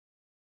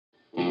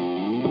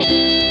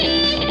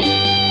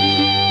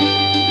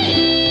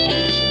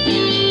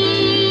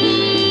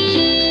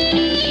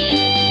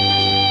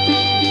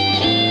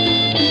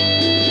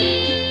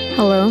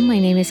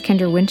is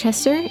Kendra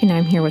Winchester, and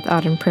I'm here with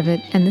Autumn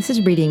Privet, and this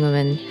is Reading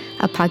Women,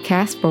 a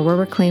podcast where we're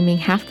reclaiming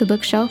half the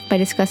bookshelf by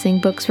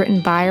discussing books written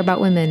by or about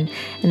women.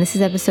 And this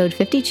is episode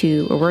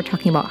 52, where we're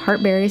talking about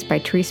Heartberries by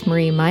Therese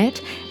Marie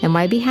Myatt and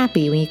Why Be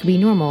Happy When You Can Be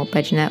Normal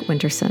by Jeanette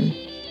Winterson.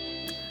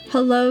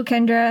 Hello,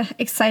 Kendra.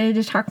 Excited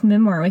to talk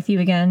memoir with you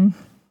again.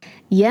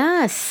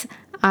 Yes,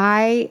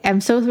 I am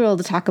so thrilled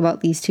to talk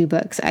about these two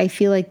books. I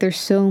feel like there's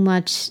so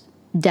much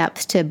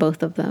depth to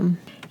both of them.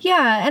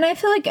 Yeah, and I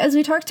feel like, as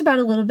we talked about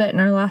a little bit in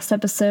our last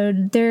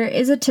episode, there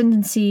is a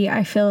tendency,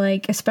 I feel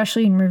like,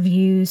 especially in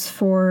reviews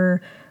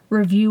for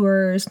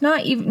reviewers,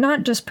 not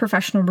just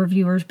professional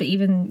reviewers, but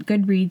even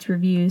Goodreads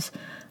reviews,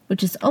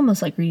 which is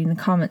almost like reading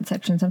the comment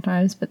section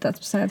sometimes, but that's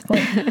beside the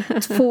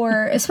point,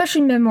 for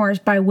especially memoirs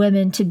by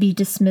women to be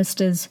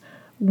dismissed as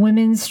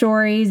women's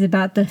stories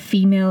about the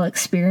female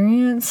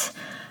experience,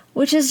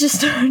 which is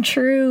just not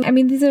true. I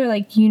mean, these are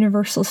like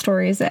universal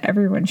stories that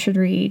everyone should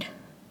read.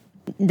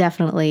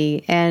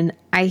 Definitely. And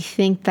I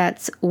think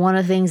that's one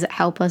of the things that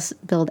help us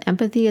build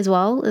empathy as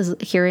well, is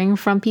hearing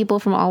from people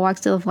from all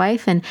walks of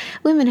life. And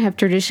women have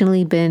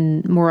traditionally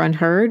been more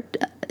unheard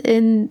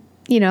in,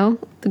 the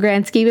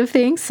grand scheme of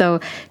things.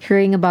 So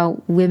hearing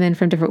about women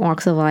from different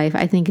walks of life,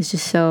 I think is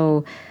just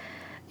so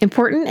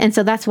important. And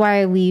so that's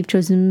why we've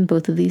chosen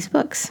both of these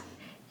books.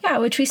 Yeah,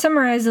 which we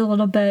summarized a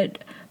little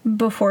bit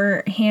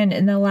beforehand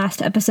in the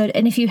last episode.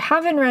 And if you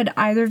haven't read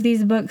either of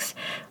these books,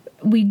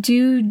 we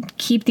do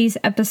keep these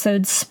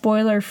episodes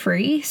spoiler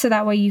free, so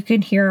that way you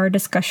can hear our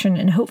discussion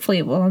and hopefully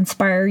it will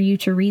inspire you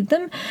to read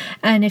them.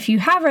 And if you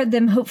have read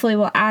them, hopefully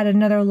we'll add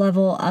another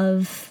level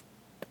of,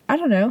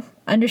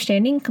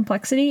 understanding,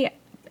 complexity,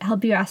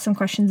 help you ask some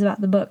questions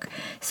about the book.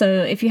 So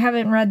if you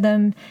haven't read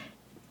them,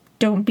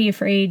 don't be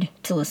afraid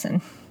to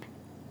listen.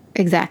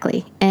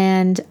 Exactly.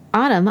 And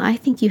Autumn, I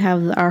think you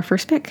have our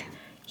first pick.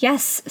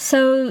 Yes.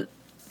 So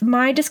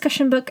my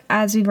discussion book,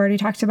 as we've already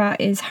talked about,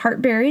 is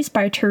Heartberries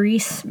by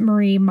Therese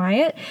Marie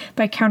Myatt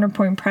by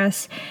Counterpoint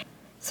Press.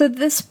 So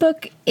this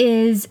book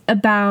is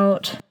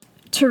about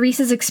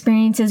Therese's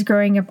experiences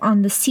growing up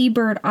on the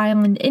Seabird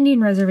Island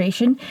Indian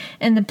Reservation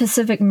in the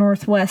Pacific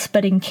Northwest,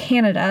 but in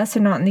Canada,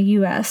 so not in the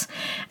U.S.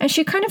 And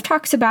she kind of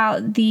talks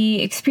about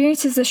the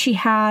experiences that she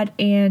had,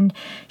 and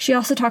she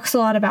also talks a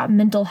lot about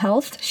mental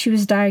health. She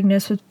was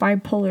diagnosed with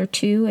bipolar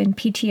 2 and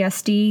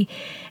PTSD,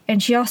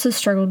 and she also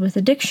struggled with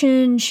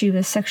addiction. She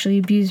was sexually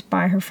abused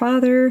by her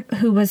father,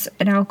 who was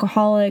an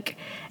alcoholic,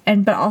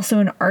 but also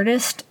an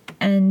artist.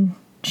 And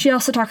she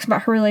also talks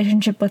about her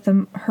relationship with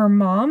her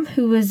mom,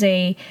 who was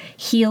a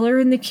healer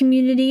in the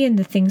community, and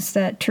the things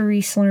that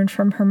Therese learned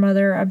from her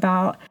mother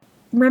about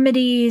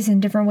remedies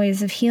and different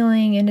ways of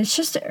healing. And it's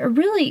just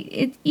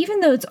even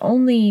though it's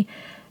only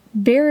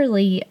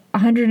barely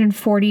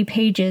 140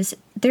 pages,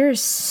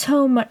 there's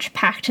so much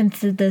packed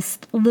into this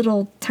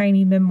little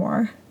tiny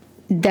memoir.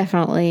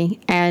 Definitely.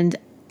 And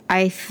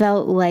I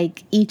felt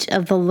like each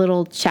of the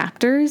little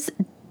chapters,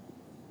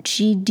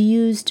 she'd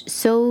used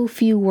so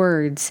few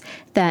words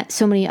that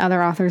so many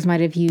other authors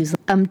might have used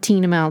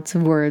umpteen amounts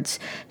of words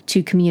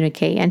to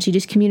communicate. And she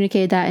just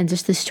communicated that in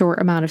just this short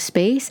amount of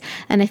space.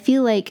 And I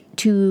feel like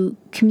to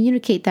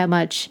communicate that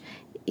much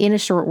in a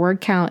short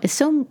word count is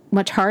so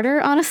much harder,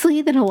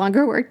 honestly, than a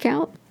longer word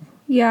count.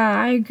 Yeah,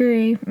 I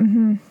agree.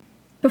 Mm-hmm.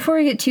 Before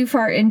we get too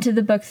far into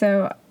the book,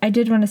 though, I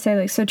did want to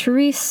say, so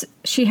Therese,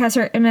 she has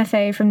her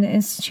MFA from the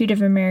Institute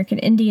of American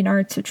Indian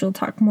Arts, which we'll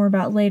talk more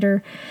about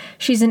later.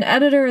 She's an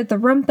editor at the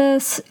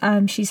Rumpus.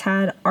 She's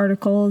had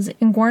articles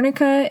in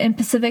Guernica and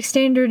Pacific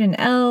Standard and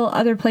Elle,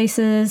 other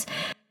places.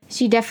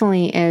 She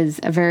definitely is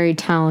a very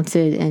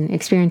talented and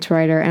experienced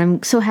writer, and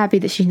I'm so happy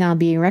that she's now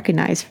being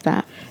recognized for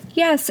that.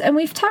 Yes, and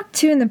we've talked,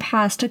 too, in the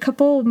past, a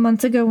couple of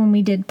months ago when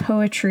we did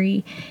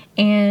poetry,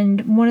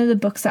 and one of the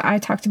books that I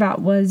talked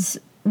about was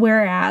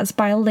Whereas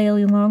by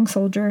Layli Long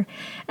Soldier,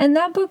 and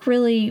that book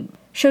really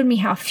showed me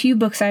how few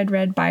books I'd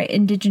read by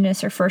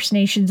Indigenous or First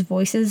Nations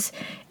voices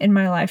in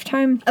my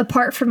lifetime,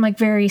 apart from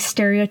very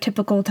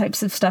stereotypical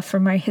types of stuff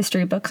from my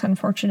history books,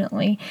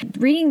 unfortunately.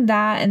 Reading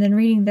that and then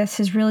reading this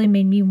has really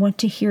made me want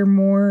to hear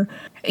more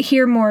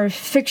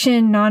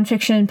fiction,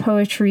 nonfiction,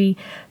 poetry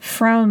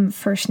from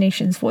First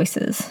Nations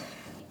voices.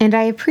 And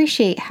I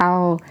appreciate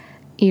how,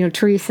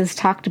 Therese has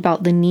talked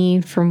about the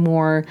need for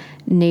more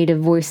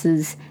Native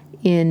voices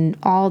in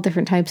all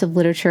different types of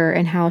literature,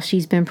 and how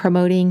she's been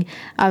promoting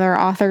other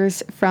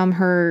authors from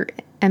her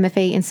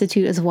MFA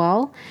Institute as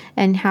well,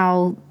 and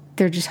how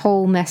their just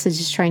whole message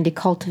is trying to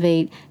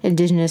cultivate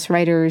Indigenous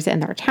writers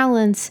and their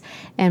talents,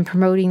 and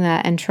promoting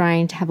that and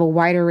trying to have a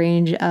wider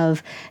range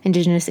of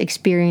Indigenous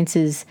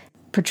experiences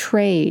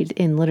portrayed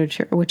in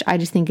literature, which I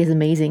just think is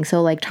amazing.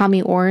 So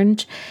Tommy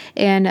Orange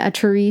and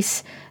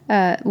Therese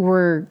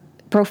were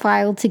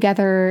profiled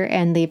together,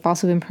 and they've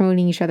also been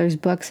promoting each other's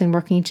books and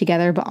working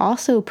together, but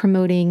also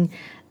promoting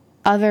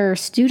other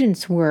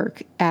students'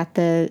 work at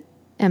the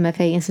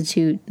MFA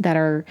Institute that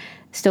are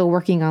still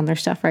working on their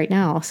stuff right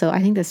now. So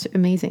I think that's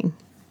amazing.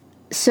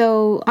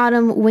 So,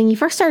 Autumn, when you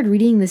first started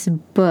reading this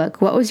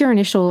book, what was your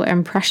initial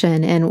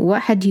impression, and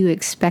what had you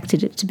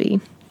expected it to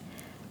be?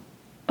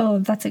 Oh,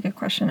 that's a good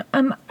question.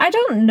 I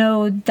don't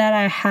know that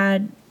I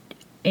had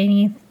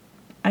any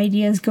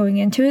ideas going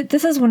into it.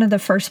 This is one of the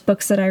first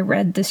books that I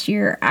read this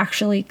year,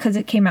 actually, because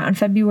it came out in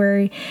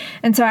February.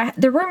 And so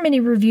there weren't many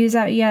reviews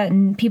out yet,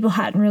 and people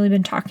hadn't really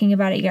been talking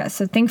about it yet.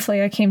 So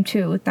thankfully I came to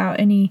it without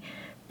any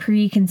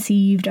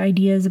preconceived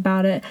ideas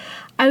about it.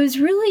 I was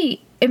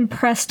really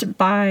impressed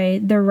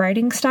by the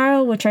writing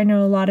style, which I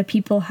know a lot of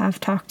people have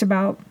talked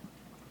about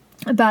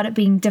it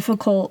being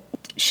difficult.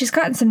 She's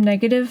gotten some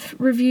negative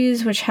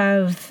reviews, which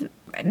have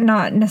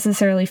not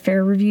necessarily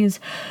fair reviews,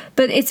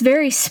 but it's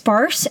very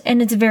sparse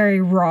and it's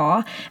very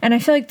raw. And I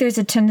feel like there's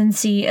a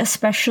tendency,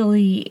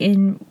 especially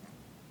in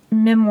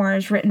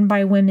memoirs written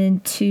by women,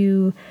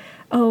 to,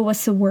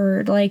 what's the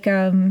word? Like,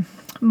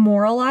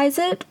 moralize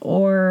it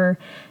or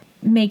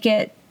make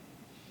it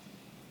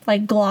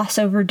like gloss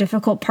over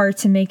difficult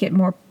parts and make it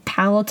more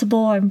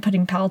palatable. I'm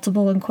putting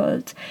palatable in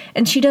quotes.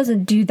 And she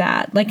doesn't do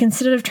that. Like,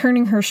 instead of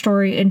turning her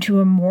story into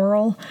a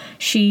moral,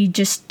 she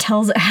just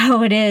tells it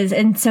how it is.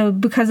 And so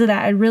because of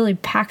that, it really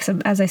packs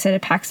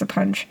a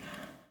punch.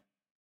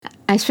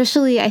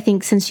 Especially, I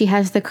think, since she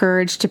has the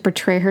courage to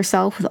portray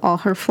herself with all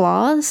her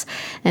flaws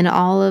and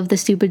all of the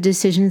stupid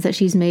decisions that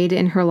she's made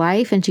in her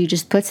life. And she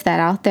just puts that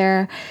out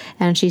there.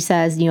 And she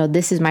says,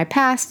 this is my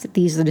past.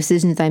 These are the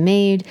decisions I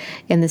made.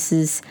 And this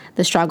is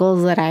the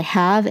struggles that I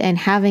have. And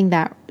having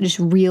that just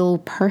real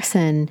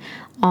person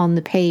on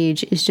the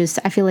page is just,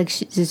 I feel like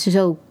it's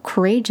so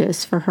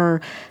courageous for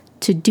her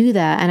to do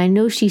that. And I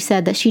know she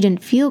said that she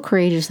didn't feel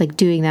courageous like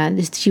doing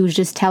that. She was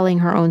just telling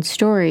her own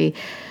story.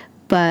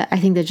 But I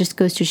think that just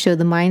goes to show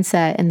the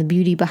mindset and the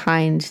beauty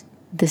behind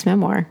this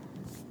memoir.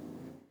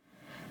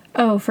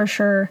 Oh, for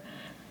sure.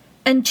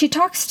 And she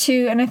talks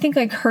to, and I think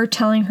like her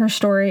telling her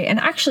story, and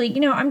actually,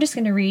 I'm just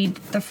going to read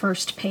the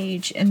first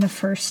page in the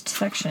first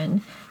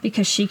section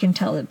because she can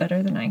tell it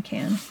better than I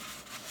can.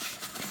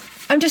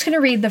 I'm just going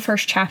to read the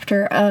first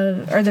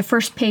the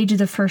first page of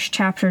the first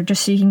chapter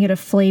just so you can get a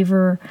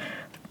flavor,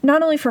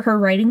 not only for her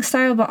writing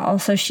style, but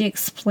also she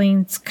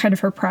explains kind of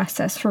her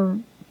process for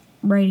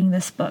writing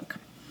this book.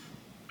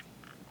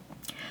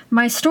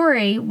 My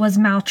story was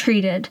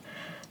maltreated.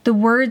 The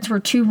words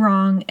were too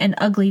wrong and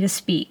ugly to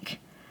speak.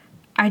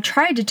 I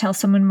tried to tell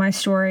someone my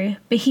story,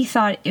 but he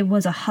thought it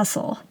was a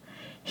hustle.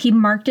 He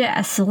marked it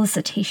as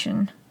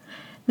solicitation.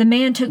 The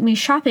man took me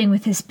shopping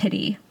with his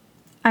pity.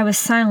 I was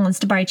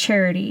silenced by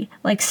charity,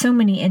 like so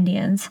many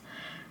Indians.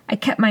 I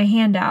kept my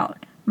hand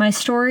out. My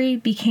story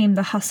became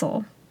the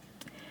hustle.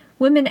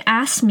 Women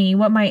asked me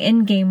what my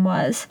end game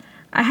was.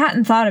 I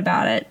hadn't thought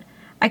about it.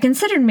 I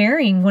considered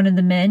marrying one of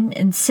the men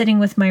and sitting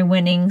with my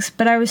winnings,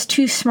 but I was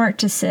too smart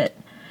to sit.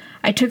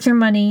 I took their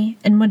money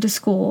and went to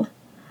school.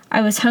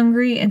 I was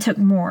hungry and took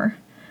more.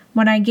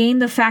 When I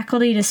gained the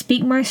faculty to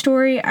speak my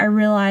story, I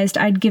realized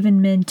I'd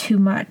given men too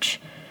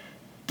much.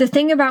 The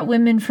thing about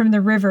women from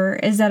the river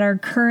is that our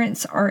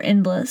currents are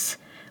endless.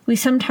 We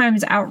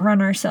sometimes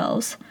outrun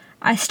ourselves.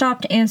 I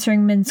stopped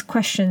answering men's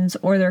questions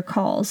or their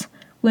calls.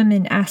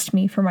 Women asked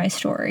me for my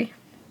story.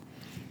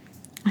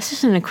 That's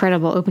just an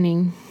incredible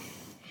opening.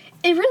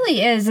 It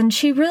really is, and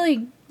she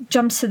really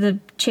jumps to the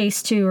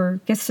chase, too,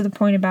 or gets to the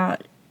point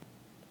about...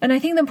 And I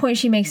think the point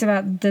she makes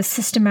about the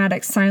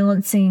systematic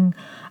silencing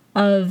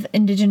of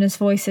Indigenous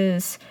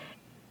voices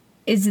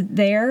is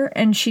there,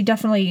 and she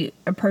definitely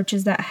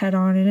approaches that head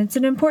on, and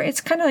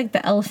it's kind of like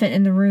the elephant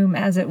in the room,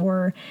 as it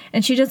were,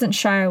 and she doesn't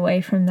shy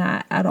away from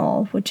that at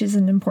all, which is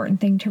an important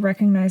thing to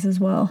recognize as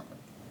well.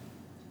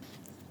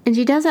 And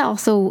she does it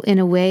also in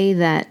a way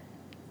that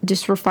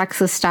just reflects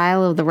the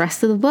style of the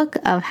rest of the book,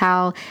 of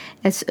how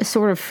it's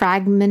sort of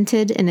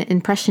fragmented and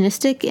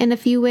impressionistic in a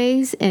few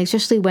ways, and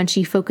especially when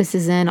she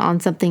focuses in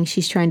on something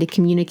she's trying to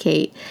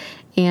communicate.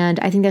 And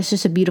I think that's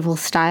just a beautiful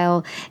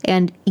style.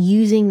 And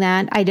using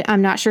that,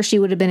 I'm not sure she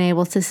would have been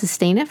able to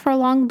sustain it for a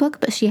long book,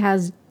 but she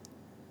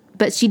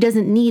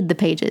doesn't need the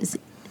pages.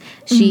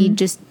 She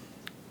just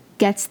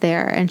gets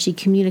there and she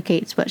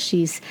communicates what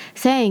she's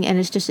saying, and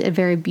it's just a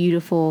very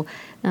beautiful,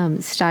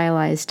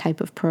 stylized type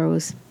of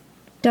prose.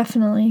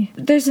 Definitely.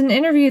 There's an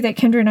interview that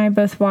Kendra and I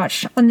both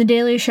watched on The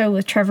Daily Show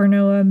with Trevor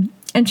Noah,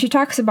 and she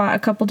talks about a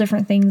couple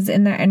different things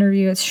in that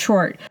interview. It's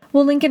short.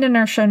 We'll link it in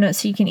our show notes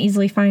so you can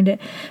easily find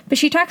it. But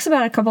she talks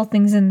about a couple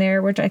things in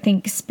there which I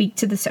think speak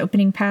to this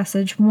opening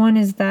passage. One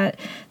is that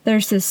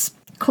there's this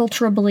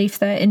cultural belief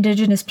that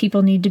Indigenous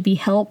people need to be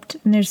helped,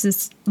 and there's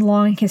this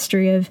long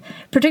history of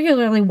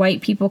particularly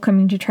white people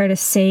coming to try to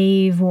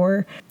save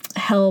or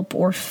help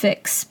or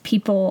fix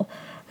people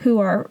who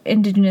are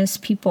Indigenous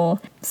people.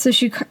 So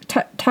she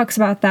talks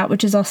about that,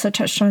 which is also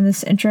touched on in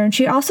this intro. And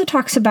she also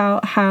talks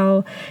about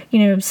how,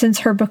 since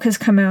her book has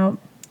come out,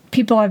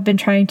 people have been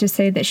trying to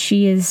say that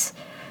she is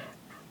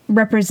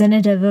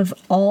representative of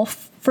all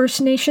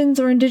First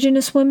Nations or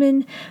Indigenous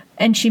women.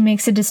 And she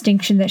makes a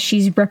distinction that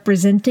she's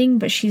representing,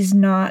 but she's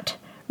not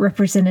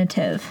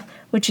representative,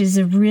 which is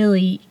a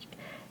really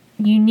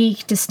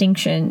unique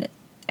distinction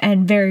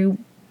and very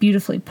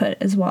beautifully put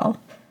as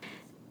well.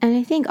 And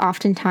I think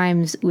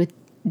oftentimes with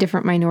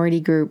different minority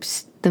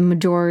groups, the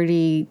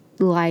majority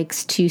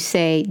likes to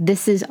say,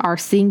 this is our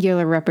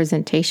singular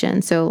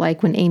representation. So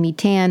like when Amy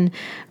Tan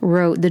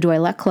wrote the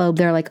Duelet Club,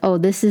 they're like, oh,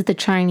 this is the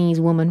Chinese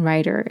woman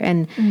writer.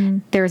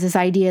 And there's this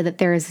idea that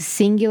there is a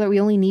singular, we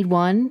only need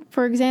one,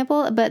 for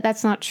example, but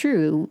that's not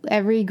true.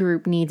 Every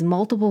group needs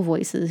multiple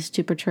voices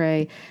to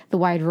portray the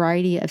wide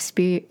variety of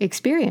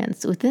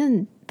experience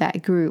within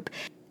that group.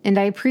 And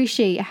I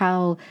appreciate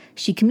how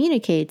she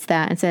communicates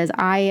that and says,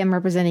 I am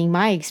representing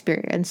my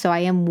experience. So I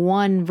am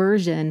one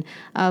version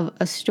of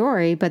a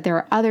story, but there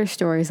are other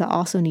stories that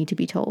also need to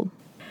be told.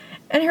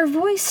 And her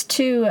voice,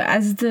 too,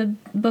 as the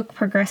book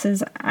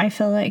progresses, I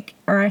felt like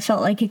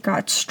it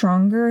got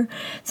stronger.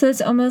 So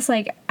it's almost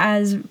like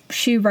as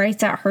she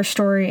writes out her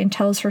story and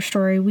tells her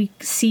story, we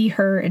see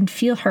her and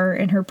feel her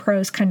in her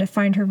prose kind of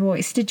find her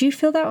voice. Did you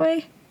feel that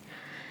way?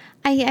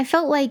 I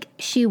felt like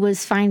she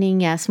was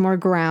finding, yes, more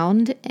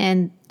ground,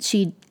 and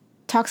she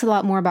talks a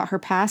lot more about her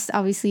past,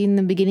 obviously, in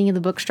the beginning of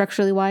the book,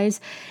 structurally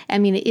wise. I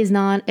mean, it's a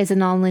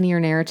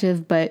nonlinear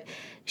narrative, but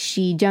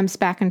she jumps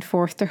back and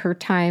forth to her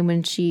time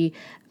when she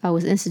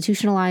was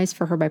institutionalized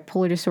for her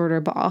bipolar disorder,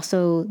 but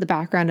also the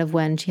background of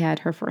when she had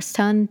her first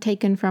son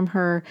taken from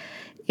her,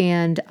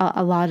 and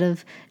a lot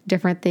of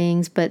different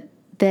things. But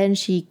then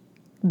she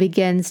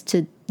begins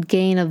to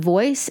gain a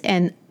voice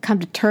and come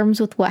to terms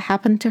with what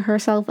happened to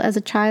herself as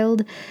a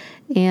child.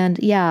 And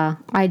yeah,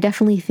 I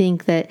definitely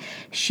think that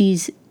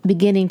she's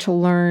beginning to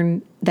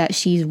learn that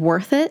she's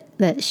worth it,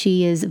 that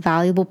she is a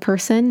valuable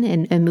person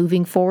and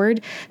moving forward.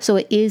 So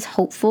it is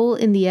hopeful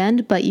in the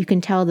end, but you can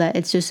tell that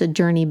it's just a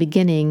journey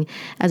beginning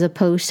as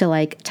opposed to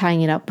like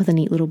tying it up with a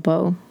neat little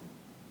bow.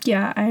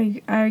 Yeah,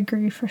 I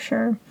agree for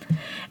sure.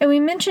 And we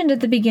mentioned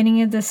at the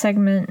beginning of this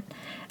segment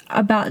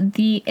about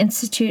the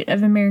Institute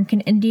of American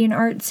Indian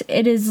Arts.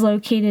 It is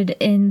located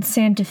in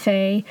Santa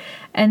Fe,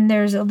 and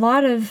there's a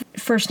lot of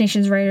First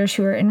Nations writers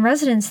who are in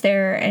residence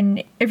there.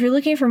 And if you're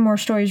looking for more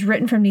stories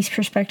written from these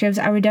perspectives,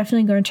 I would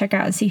definitely go and check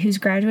out and see who's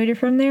graduated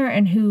from there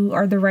and who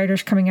are the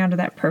writers coming out of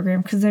that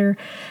program. Because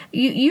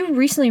you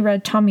recently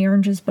read Tommy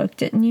Orange's book,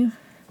 didn't you?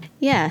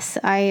 Yes,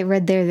 I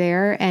read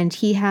there, and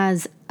he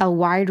has a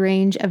wide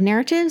range of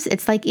narratives.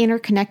 It's like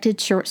interconnected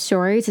short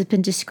stories. It's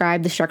been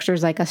described, the structure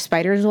is like a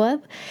spider's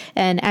web.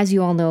 And as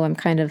you all know, I'm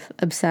kind of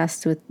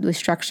obsessed with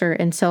structure.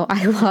 And so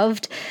I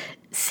loved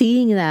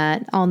seeing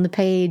that on the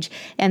page.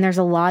 And there's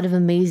a lot of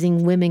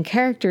amazing women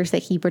characters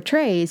that he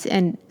portrays.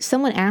 And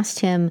someone asked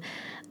him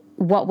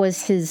what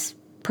was his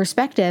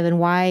perspective and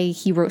why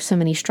he wrote so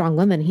many strong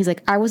women. He's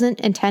like, I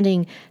wasn't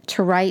intending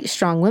to write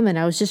strong women.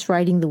 I was just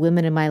writing the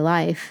women in my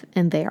life,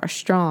 and they are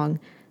strong.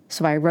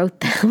 So I wrote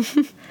them.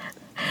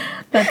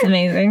 That's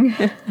amazing.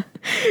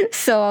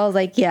 So I was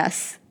like,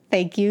 yes,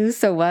 thank you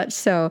so much.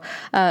 So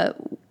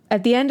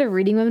at the end of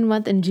Reading Women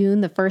Month in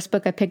June, the first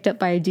book I picked up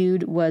by a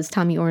dude was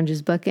Tommy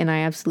Orange's book, and I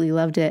absolutely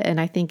loved it.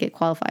 And I think it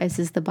qualifies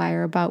as the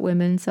buyer about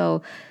women.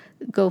 So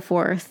go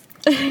forth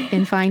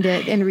and find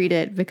it and read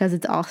it, because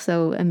it's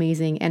also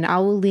amazing. And I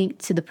will link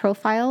to the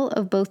profile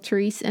of both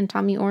Therese and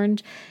Tommy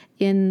Orange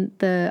in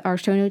our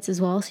show notes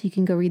as well, so you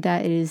can go read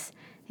that. It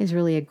is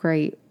really a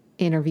great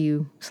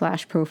interview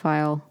 /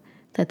 profile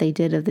that they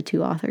did of the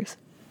two authors.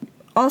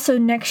 Also,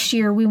 next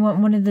year, we want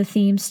one of the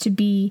themes to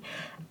be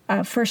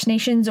First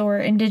Nations or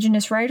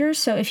Indigenous writers.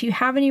 So if you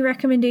have any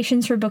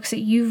recommendations for books that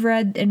you've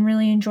read and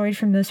really enjoyed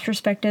from those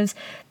perspectives,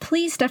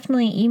 please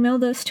definitely email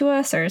those to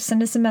us or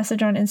send us a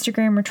message on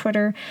Instagram or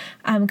Twitter,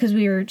 because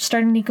we are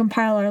starting to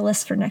compile our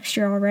list for next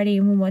year already,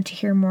 and we want to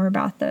hear more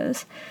about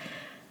those.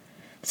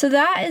 So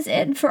that is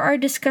it for our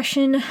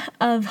discussion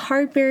of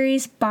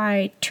Hardberries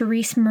by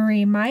Therese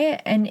Marie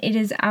Myatt, and it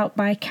is out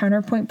by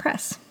Counterpoint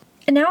Press.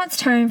 And now it's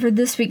time for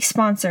this week's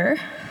sponsor,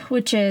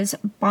 which is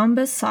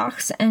Bombas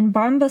Socks. And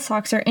Bombas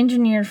Socks are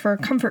engineered for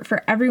comfort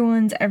for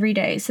everyone's every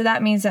day. So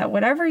that means that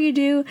whatever you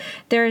do,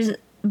 there's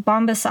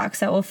Bombas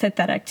Socks that will fit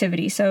that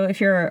activity. So if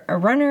you're a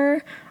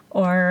runner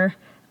or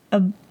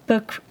a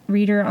book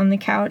reader on the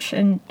couch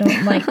and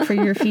don't like for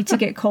your feet to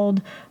get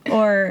cold,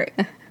 or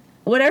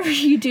whatever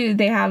you do,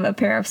 they have a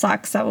pair of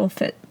socks that will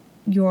fit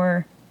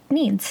your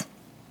needs.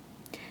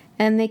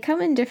 And they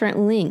come in different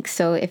lengths.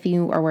 So if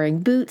you are wearing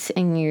boots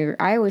and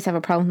I always have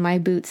a problem with my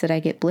boots that I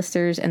get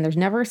blisters and there's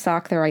never a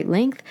sock the right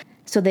length.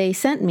 So they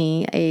sent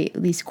me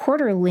these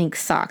quarter length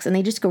socks, and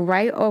they just go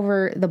right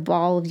over the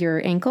ball of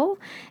your ankle,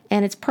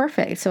 and it's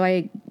perfect. So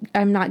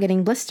I'm not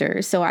getting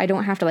blisters. So I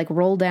don't have to like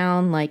roll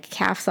down like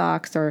calf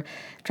socks or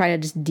try to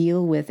just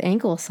deal with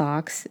ankle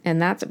socks.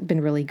 And that's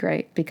been really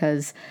great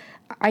because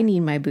I need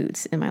my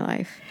boots in my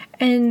life.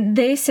 And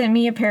they sent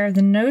me a pair of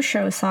the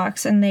no-show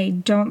socks, and they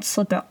don't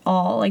slip at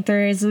all. Like,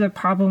 there is the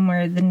problem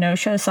where the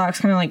no-show socks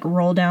kind of like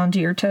roll down to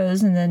your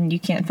toes, and then you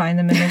can't find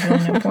them, and there's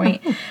really no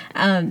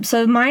point.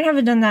 So mine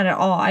haven't done that at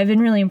all. I've been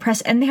really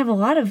impressed. And they have a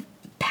lot of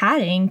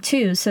padding,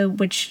 too,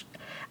 which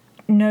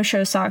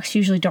no-show socks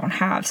usually don't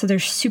have. So they're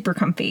super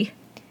comfy.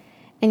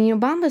 And,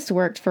 Bombas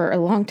worked for a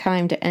long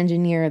time to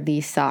engineer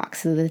these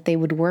socks so that they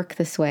would work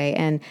this way.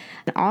 And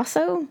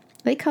also,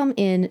 they come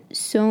in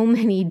so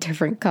many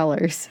different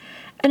colors.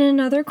 And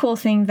another cool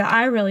thing that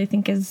I really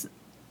think is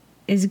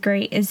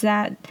great is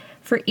that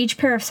For each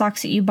pair of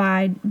socks that you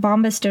buy,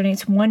 Bombas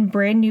donates one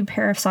brand new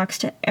pair of socks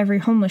to every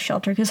homeless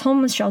shelter, because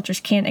homeless shelters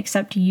can't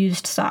accept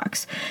used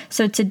socks.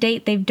 So to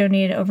date, they've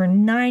donated over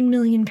 9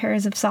 million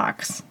pairs of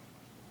socks.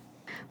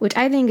 Which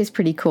I think is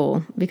pretty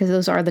cool, because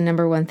those are the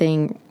number one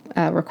thing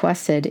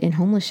requested in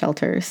homeless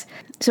shelters.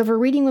 So for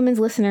Reading Women's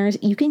listeners,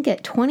 you can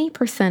get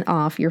 20%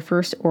 off your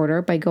first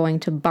order by going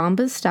to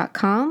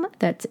bombas.com.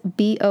 That's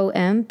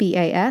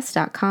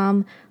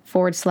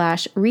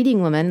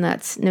bombas.com/Reading Women.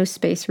 That's no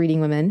space,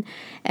 Reading Women.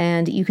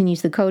 And you can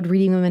use the code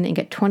Reading Women and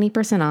get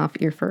 20% off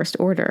your first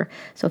order.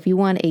 So if you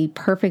want a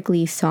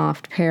perfectly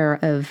soft pair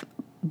of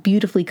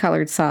beautifully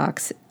colored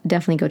socks,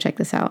 definitely go check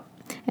this out.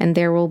 And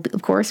there will,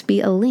 of course,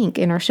 be a link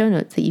in our show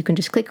notes that you can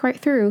just click right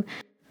through.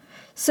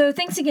 So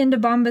thanks again to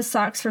Bombas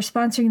Socks for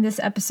sponsoring this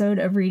episode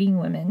of Reading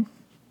Women.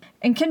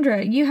 And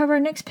Kendra, you have our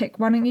next pick.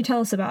 Why don't you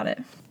tell us about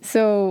it?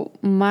 So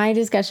my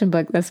discussion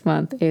book this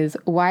month is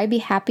Why Be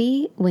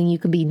Happy When You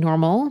Can Be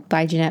Normal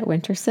by Jeanette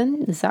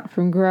Winterson. This is out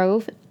from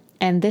Grove.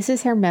 And this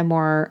is her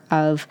memoir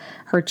of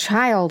her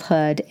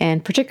childhood,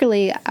 and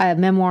particularly a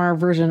memoir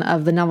version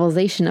of the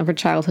novelization of her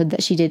childhood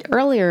that she did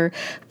earlier,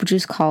 which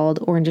was called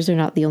Oranges Are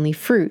Not the Only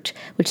Fruit,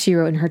 which she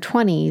wrote in her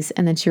 20s.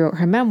 And then she wrote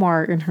her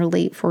memoir in her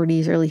late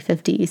 40s, early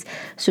 50s.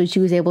 So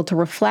she was able to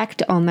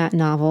reflect on that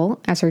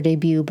novel as her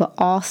debut, but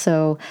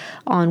also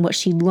on what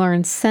she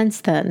learned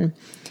since then.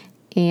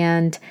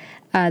 And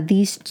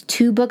these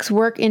two books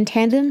work in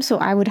tandem, so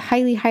I would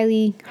highly,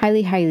 highly,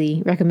 highly,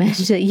 highly recommend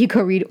that you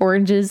go read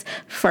Oranges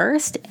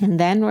first and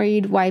then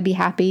read Why Be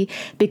Happy,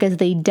 because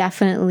they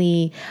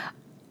definitely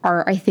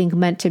are, I think,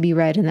 meant to be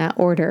read in that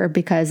order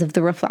because of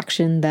the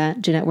reflection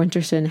that Jeanette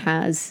Winterson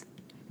has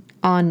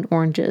on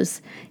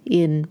oranges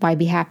in Why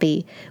Be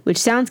Happy, which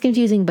sounds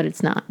confusing, but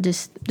it's not.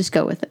 Just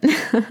go with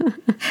it.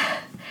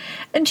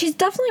 And she's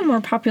definitely more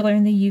popular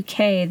in the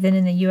UK than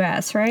in the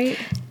US, right?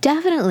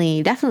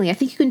 Definitely. I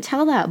think you can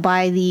tell that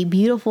by the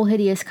beautiful,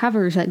 hideous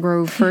covers that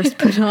Grove first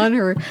put on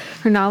her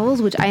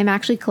novels, which I am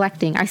actually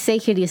collecting. I say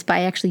hideous, but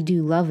I actually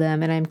do love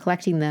them, and I'm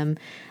collecting them,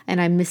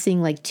 and I'm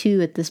missing like 2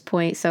 at this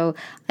point. So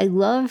I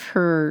love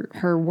her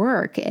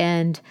work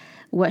and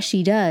what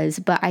she does,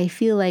 but I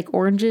feel like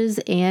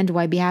Oranges and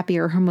Why Be Happy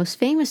are her most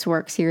famous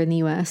works here in the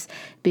US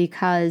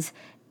because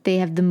they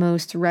have the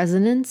most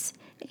resonance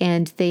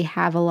and they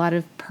have a lot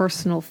of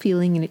personal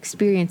feeling and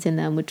experience in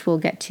them, which we'll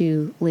get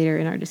to later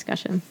in our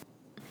discussion.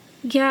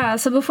 Yeah,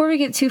 so before we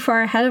get too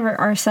far ahead of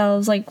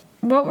ourselves, like,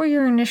 what were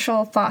your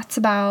initial thoughts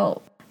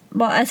about,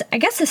 well, I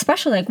guess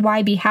especially, like,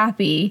 Why Be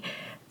Happy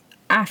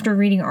after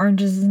reading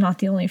Oranges Is Not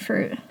the Only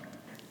Fruit?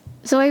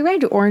 So I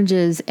read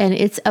Oranges, and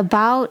it's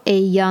about a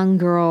young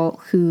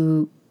girl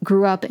who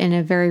grew up in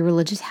a very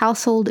religious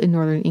household in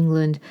northern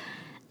England,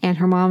 and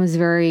her mom is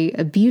very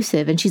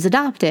abusive, and she's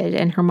adopted,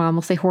 and her mom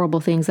will say horrible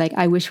things like,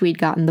 I wish we'd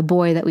gotten the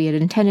boy that we had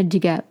intended to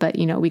get, but,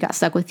 we got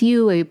stuck with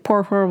you, a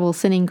poor, horrible,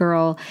 sinning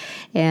girl,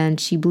 and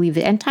she believed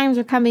the end times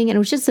were coming, and it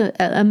was just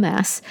a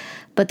mess.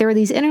 But there were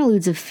these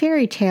interludes of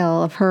fairy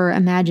tale of her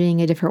imagining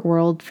a different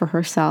world for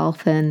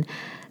herself, and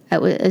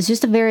it was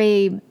just a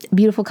very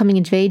beautiful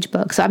coming-of-age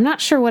book. So I'm not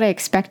sure what I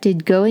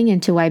expected going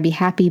into Why Be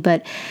Happy,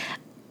 but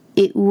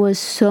it was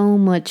so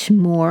much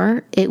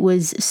more. It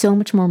was so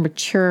much more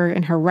mature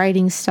in her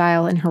writing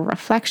style and her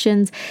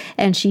reflections.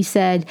 And she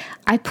said,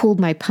 I pulled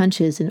my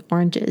punches in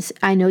Oranges.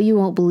 I know you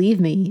won't believe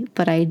me,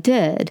 but I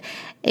did.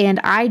 And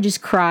I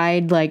just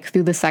cried like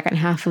through the second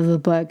half of the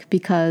book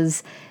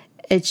because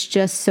it's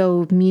just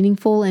so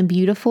meaningful and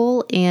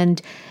beautiful.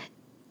 And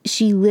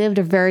she lived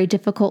a very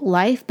difficult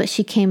life, but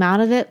she came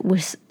out of it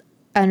with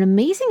an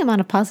amazing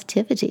amount of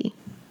positivity.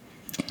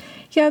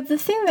 Yeah, the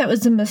thing that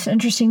was the most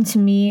interesting to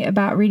me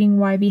about reading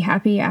Why Be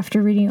Happy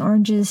after reading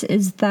Oranges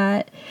is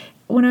that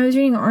when I was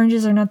reading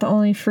Oranges Are Not the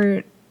Only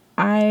Fruit,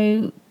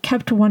 I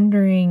kept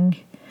wondering,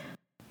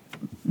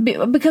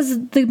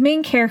 because the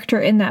main character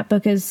in that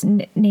book is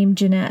named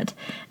Jeanette,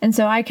 and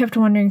so I kept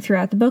wondering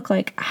throughout the book,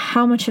 like,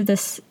 how much of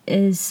this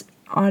is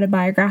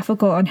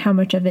autobiographical and how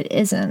much of it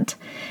isn't.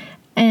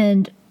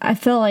 And I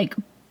feel like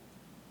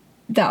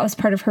that was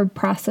part of her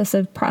process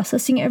of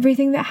processing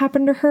everything that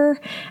happened to her.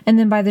 And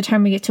then by the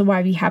time we get to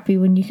Why Be Happy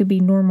When You Could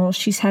Be Normal,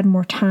 she's had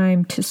more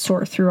time to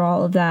sort through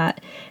all of that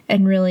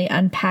and really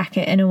unpack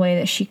it in a way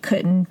that she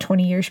couldn't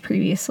 20 years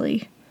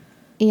previously.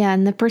 Yeah,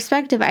 and the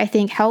perspective, I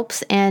think,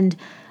 helps. And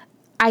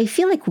I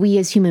feel like we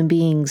as human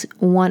beings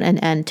want an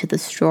end to the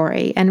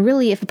story. And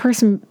really, if a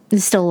person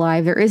is still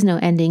alive, there is no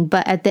ending.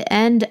 But at the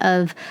end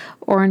of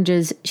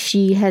Oranges,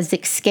 she has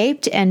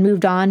escaped and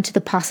moved on to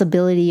the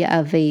possibility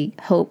of a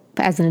hope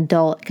as an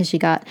adult because she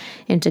got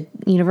into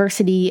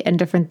university and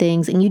different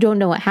things. And you don't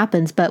know what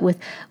happens. But with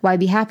Why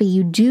Be Happy,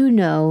 you do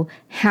know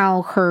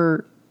how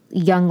her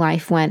young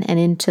life went and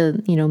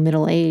into,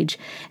 middle age.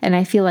 And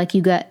I feel like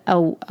you get a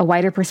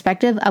wider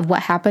perspective of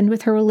what happened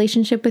with her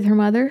relationship with her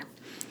mother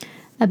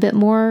a bit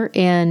more,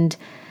 and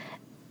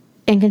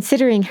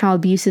considering how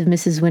abusive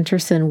Mrs.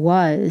 Winterson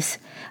was,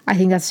 I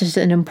think that's just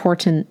an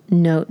important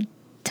note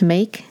to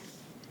make.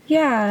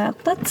 Yeah,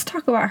 let's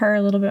talk about her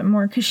a little bit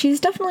more, because she's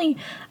definitely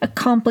a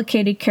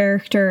complicated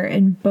character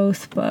in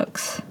both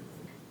books.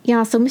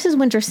 Yeah, so Mrs.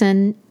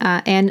 Winterson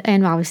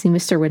and obviously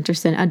Mr.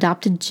 Winterson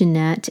adopted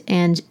Jeanette,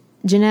 and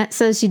Jeanette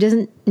says she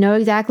doesn't know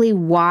exactly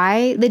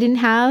why they didn't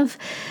have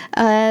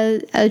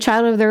a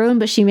child of their own,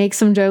 but she makes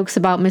some jokes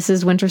about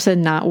Mrs. Winterson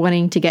not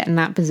wanting to get in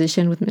that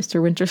position with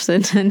Mr.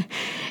 Winterson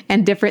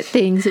and different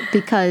things,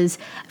 because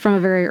from a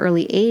very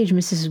early age,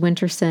 Mrs.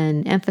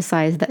 Winterson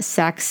emphasized that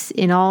sex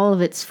in all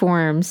of its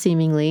forms,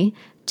 seemingly,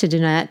 to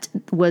Jeanette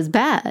was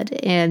bad.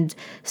 And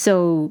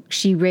so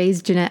she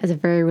raised Jeanette as a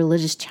very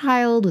religious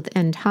child with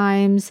end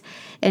times,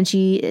 and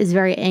she is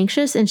very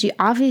anxious, and she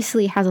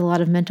obviously has a lot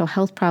of mental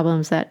health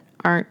problems that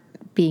aren't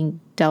being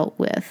dealt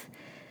with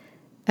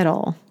at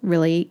all,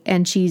 really.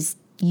 And she's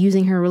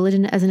using her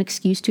religion as an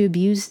excuse to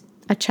abuse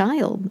a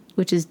child,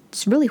 which is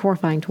just really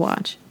horrifying to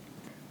watch.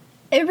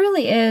 It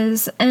really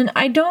is. And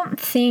I don't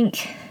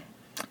think...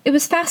 It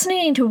was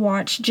fascinating to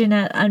watch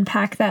Jeanette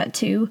unpack that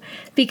too,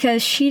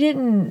 because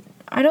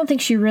I don't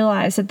think she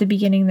realized at the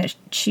beginning that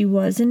she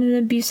was in an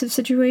abusive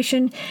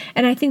situation.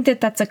 And I think that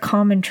that's a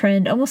common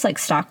trend, almost like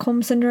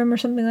Stockholm Syndrome or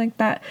something like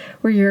that,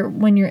 where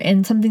when you're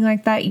in something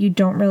like that, you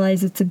don't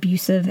realize it's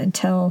abusive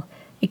until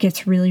it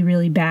gets really,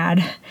 really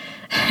bad.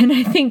 And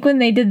I think when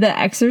they did the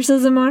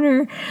exorcism on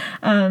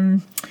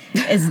her,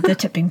 is the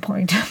tipping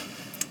point.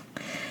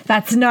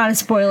 That's not a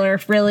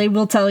spoiler, really.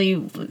 We'll tell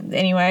you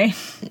anyway.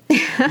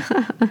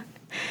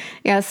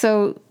 Yeah,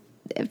 so...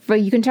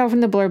 But you can tell from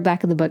the blurb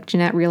back of the book,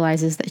 Jeanette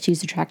realizes that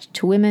she's attracted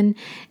to women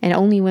and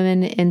only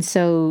women. And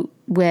so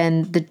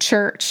when the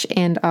church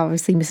and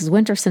obviously Mrs.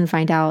 Winterson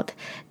find out,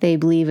 they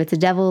believe it's a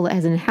devil that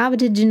has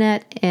inhabited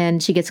Jeanette,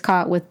 and she gets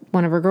caught with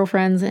one of her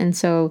girlfriends. And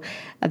so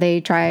they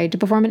try to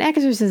perform an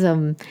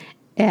exorcism,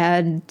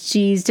 and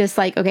she's just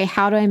like, okay,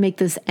 how do I make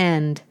this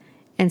end?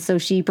 And so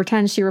she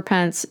pretends she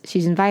repents.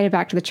 She's invited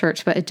back to the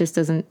church, but it just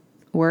doesn't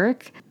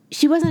work.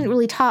 She wasn't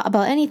really taught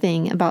about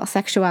anything about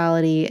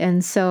sexuality.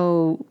 And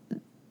so,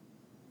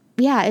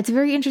 yeah, it's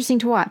very interesting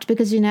to watch,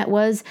 because Jeanette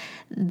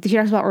she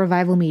talks about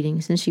revival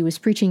meetings, and she was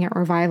preaching at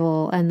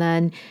revival, and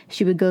then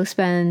she would go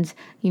spend,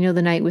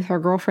 the night with her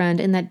girlfriend,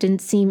 and that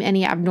didn't seem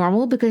any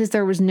abnormal because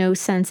there was no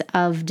sense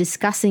of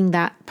discussing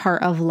that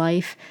part of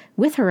life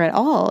with her at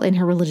all in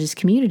her religious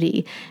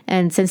community.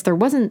 And since there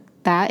wasn't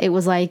that, it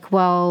was like,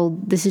 well,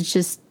 this is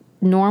just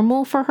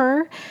normal for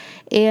her.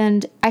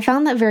 And I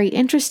found that very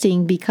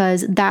interesting,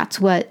 because that's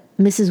what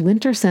Mrs.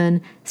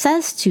 Winterson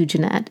says to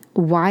Jeanette.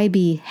 Why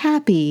be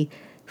happy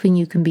when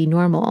you can be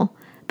normal?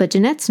 But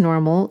Jeanette's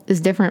normal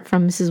is different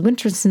from Mrs.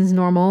 Winterson's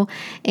normal,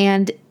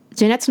 and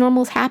Jeanette's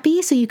normal is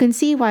happy, so you can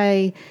see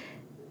why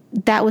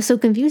that was so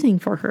confusing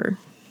for her.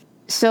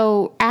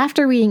 So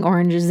after reading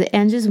Oranges, it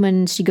ends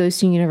when she goes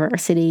to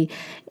university,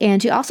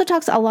 and she also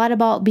talks a lot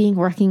about being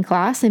working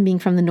class and being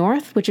from the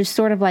North, which is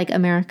sort of like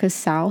America's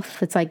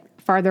South. It's like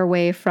farther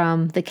away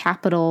from the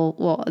capital,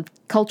 well,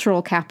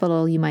 cultural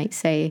capital, you might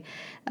say,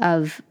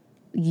 of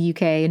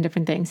UK and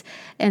different things.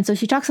 And so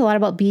she talks a lot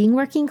about being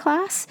working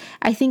class.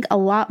 I think a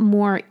lot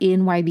more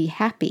in Why Be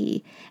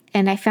Happy.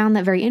 And I found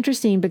that very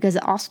interesting, because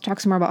it also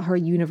talks more about her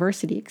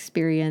university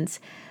experience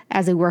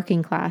as a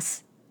working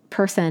class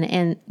person.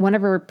 And one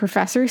of her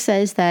professors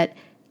says that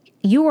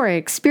you are an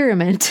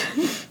experiment.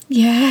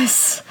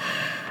 Yes.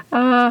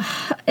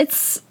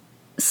 It's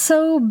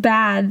so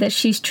bad that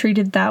she's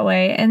treated that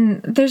way.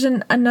 And there's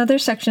another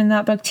section in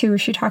that book too where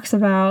she talks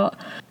about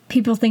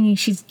people thinking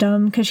she's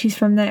dumb because she's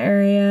from that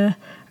area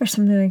or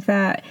something like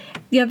that.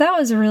 Yeah, that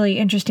was a really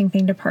interesting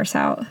thing to parse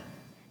out.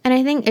 And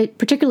I think,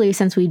 particularly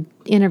since we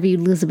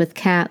interviewed Elizabeth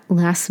Catt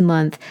last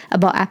month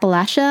about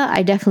Appalachia,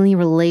 I definitely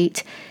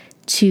relate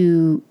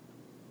to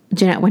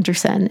Jeanette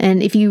Winterson.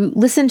 And if you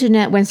listen to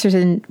Jeanette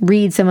Winterson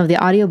read some of the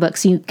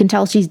audiobooks, you can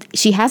tell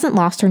she hasn't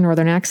lost her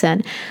Northern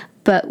accent.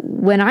 But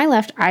when I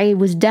left, I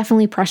was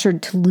definitely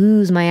pressured to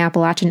lose my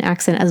Appalachian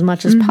accent as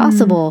much as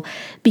possible,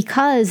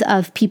 because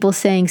of people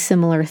saying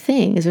similar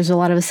things. There's a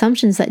lot of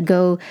assumptions that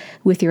go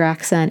with your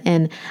accent.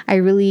 And I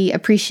really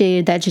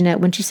appreciated that Jeanette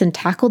Winterson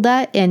tackled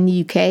that in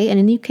the UK. And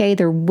in the UK,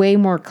 they're way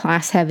more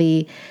class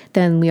heavy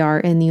than we are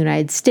in the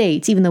United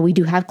States. Even though we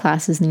do have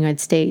classes in the United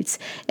States,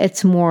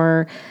 it's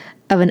more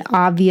of an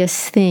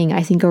obvious thing,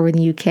 I think, over in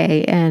the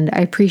UK. And I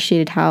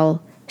appreciated how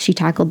she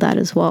tackled that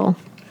as well.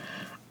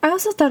 I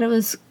also thought it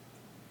was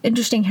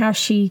interesting how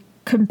she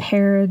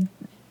compared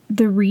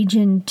the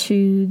region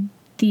to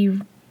the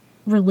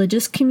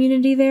religious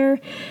community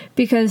there,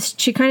 because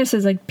she kind of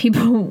says like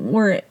people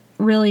were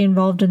really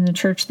involved in the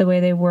church the way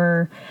they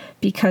were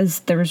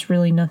because there was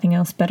really nothing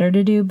else better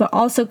to do, but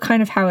also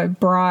kind of how it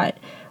brought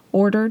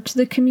order to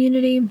the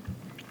community.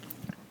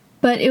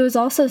 But it was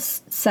also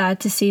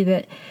sad to see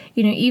that,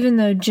 even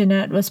though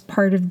Jeanette was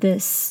part of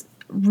this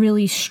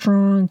really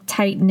strong,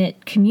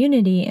 tight-knit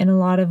community in a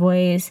lot of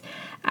ways,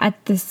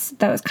 that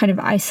was kind of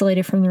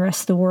isolated from the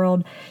rest of the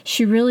world,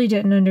 she really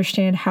didn't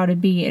understand how to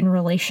be in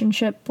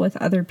relationship with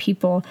other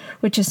people,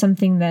 which is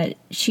something that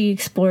she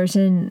explores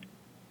in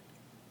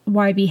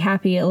Why Be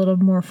Happy a little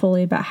more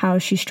fully, about how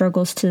she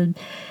struggles to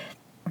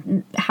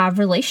have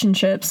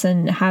relationships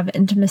and have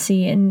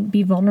intimacy and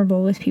be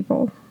vulnerable with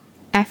people.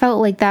 I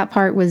felt like that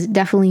part was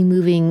definitely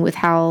moving with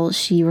how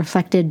she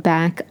reflected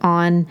back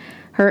on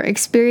her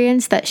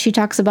experience that she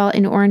talks about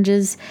in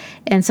Oranges.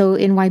 And so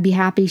in Why Be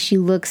Happy, she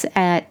looks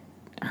at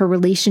her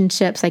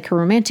relationships, like her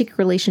romantic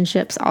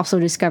relationships, also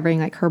discovering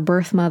like her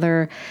birth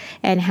mother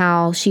and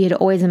how she had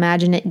always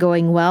imagined it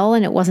going well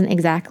and it wasn't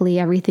exactly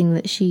everything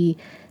that she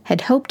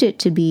had hoped it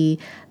to be,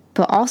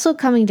 but also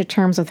coming to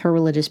terms with her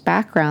religious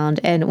background.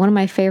 And one of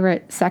my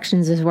favorite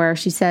sections is where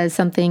she says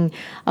something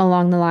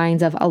along the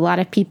lines of, a lot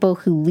of people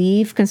who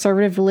leave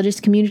conservative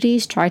religious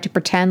communities try to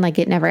pretend like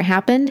it never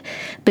happened,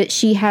 but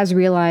she has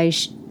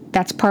realized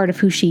that's part of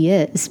who she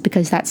is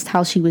because that's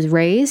how she was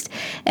raised,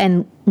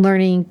 and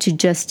learning to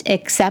just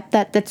accept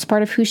that that's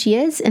part of who she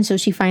is. And so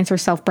she finds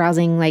herself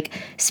browsing like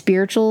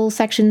spiritual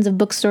sections of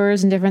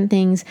bookstores and different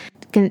things.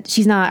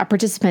 She's not a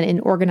participant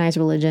in organized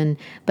religion,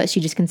 but she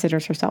just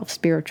considers herself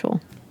spiritual.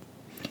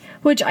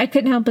 Which I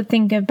couldn't help but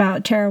think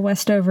about Tara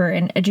Westover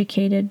in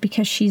Educated,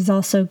 because she's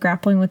also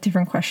grappling with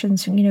different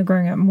questions,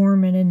 growing up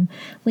Mormon and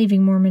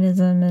leaving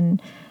Mormonism,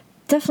 and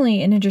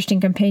definitely an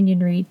interesting companion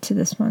read to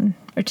this one,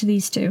 or to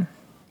these two.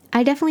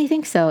 I definitely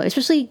think so,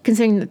 especially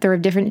considering that there are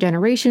different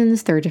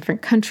generations, there are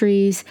different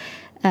countries,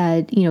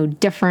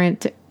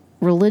 different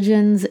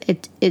religions.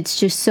 It's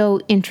just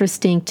so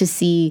interesting to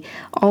see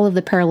all of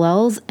the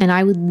parallels, and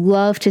I would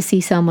love to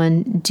see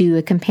someone do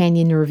a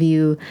companion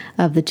review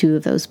of the two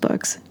of those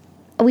books.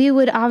 We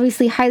would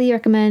obviously highly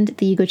recommend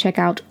that you go check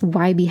out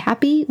Why Be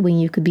Happy When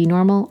You Could Be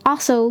Normal.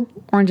 Also,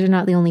 Oranges Are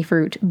Not the Only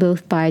Fruit,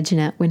 both by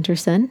Jeanette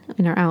Winterson,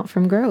 and are out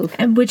from Grove.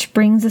 And which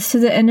brings us to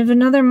the end of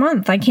another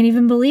month. I can't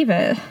even believe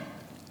it.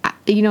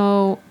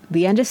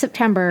 The end of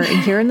September,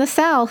 and here in the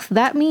South,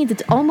 that means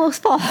it's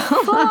almost fall.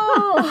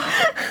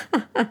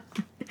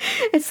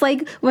 It's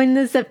like when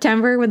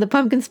the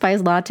pumpkin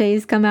spice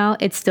lattes come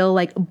out, it's still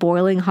like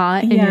boiling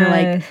hot, and you're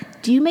like,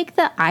 do you make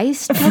the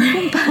iced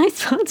pumpkin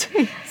spice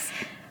lattes?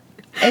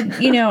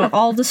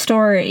 All the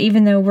store,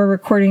 even though we're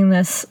recording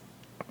this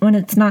when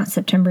it's not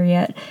September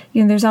yet,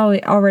 there's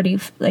already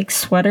like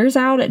sweaters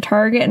out at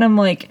Target, and I'm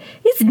like,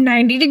 it's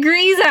 90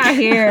 degrees out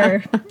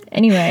here.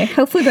 Anyway,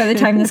 hopefully by the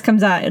time this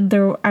comes out,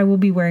 I will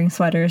be wearing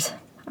sweaters.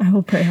 I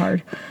will pray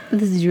hard.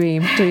 This is a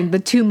dream, during the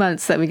 2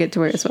 months that we get to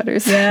wear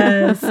sweaters.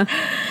 Yes.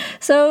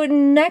 So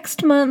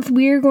next month,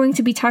 we're going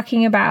to be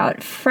talking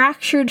about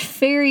fractured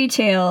fairy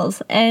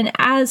tales. And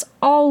as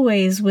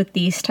always with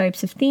these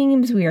types of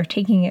themes, we are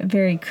taking it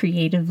very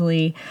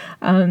creatively.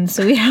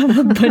 So we have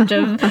a bunch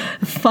of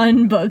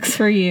fun books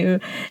for you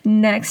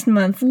next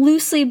month,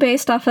 loosely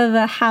based off of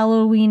a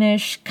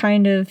Halloweenish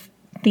kind of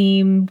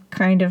theme,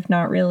 kind of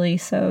not really.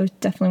 So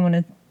definitely want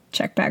to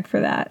check back for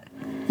that.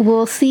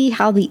 We'll see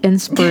how the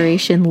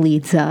inspiration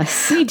leads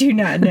us. We do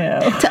not know.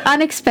 To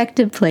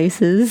unexpected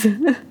places.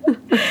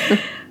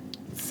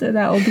 So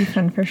that will be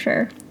fun for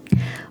sure.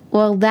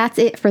 Well, that's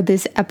it for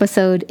this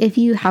episode. If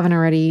you haven't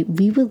already,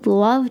 we would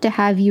love to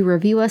have you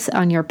review us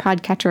on your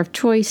podcatcher of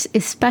choice,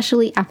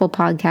 especially Apple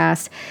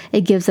Podcasts.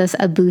 It gives us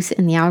a boost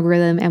in the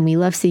algorithm, and we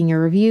love seeing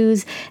your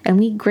reviews, and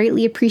we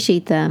greatly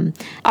appreciate them.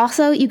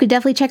 Also, you could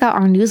definitely check out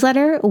our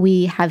newsletter.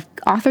 We have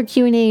author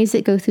Q&As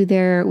that go through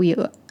there. We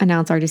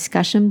announce our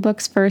discussion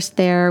books first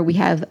there. We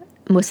have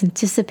most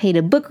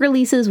anticipated book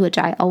releases, which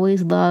I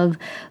always love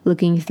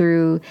looking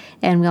through,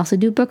 and we also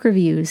do book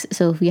reviews.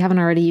 So if you haven't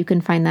already, you can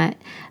find that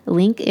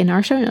link in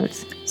our show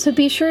notes. So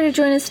be sure to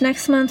join us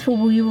next month, where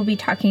we will be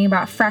talking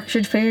about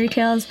fractured fairy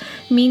tales.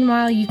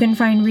 Meanwhile, you can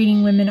find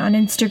Reading Women on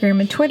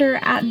Instagram and Twitter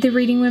at The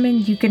Reading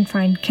Women. You can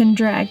find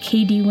Kendra at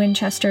KD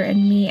Winchester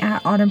and me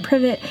at Autumn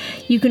Privet.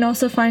 You can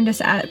also find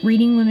us at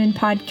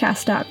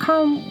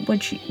readingwomenpodcast.com,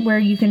 where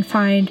you can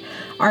find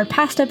our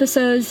past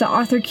episodes, the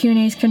author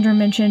Q&As Kendra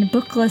mentioned,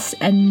 book lists,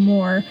 and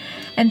more.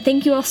 And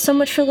thank you all so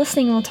much for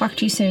listening, and we'll talk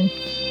to you soon.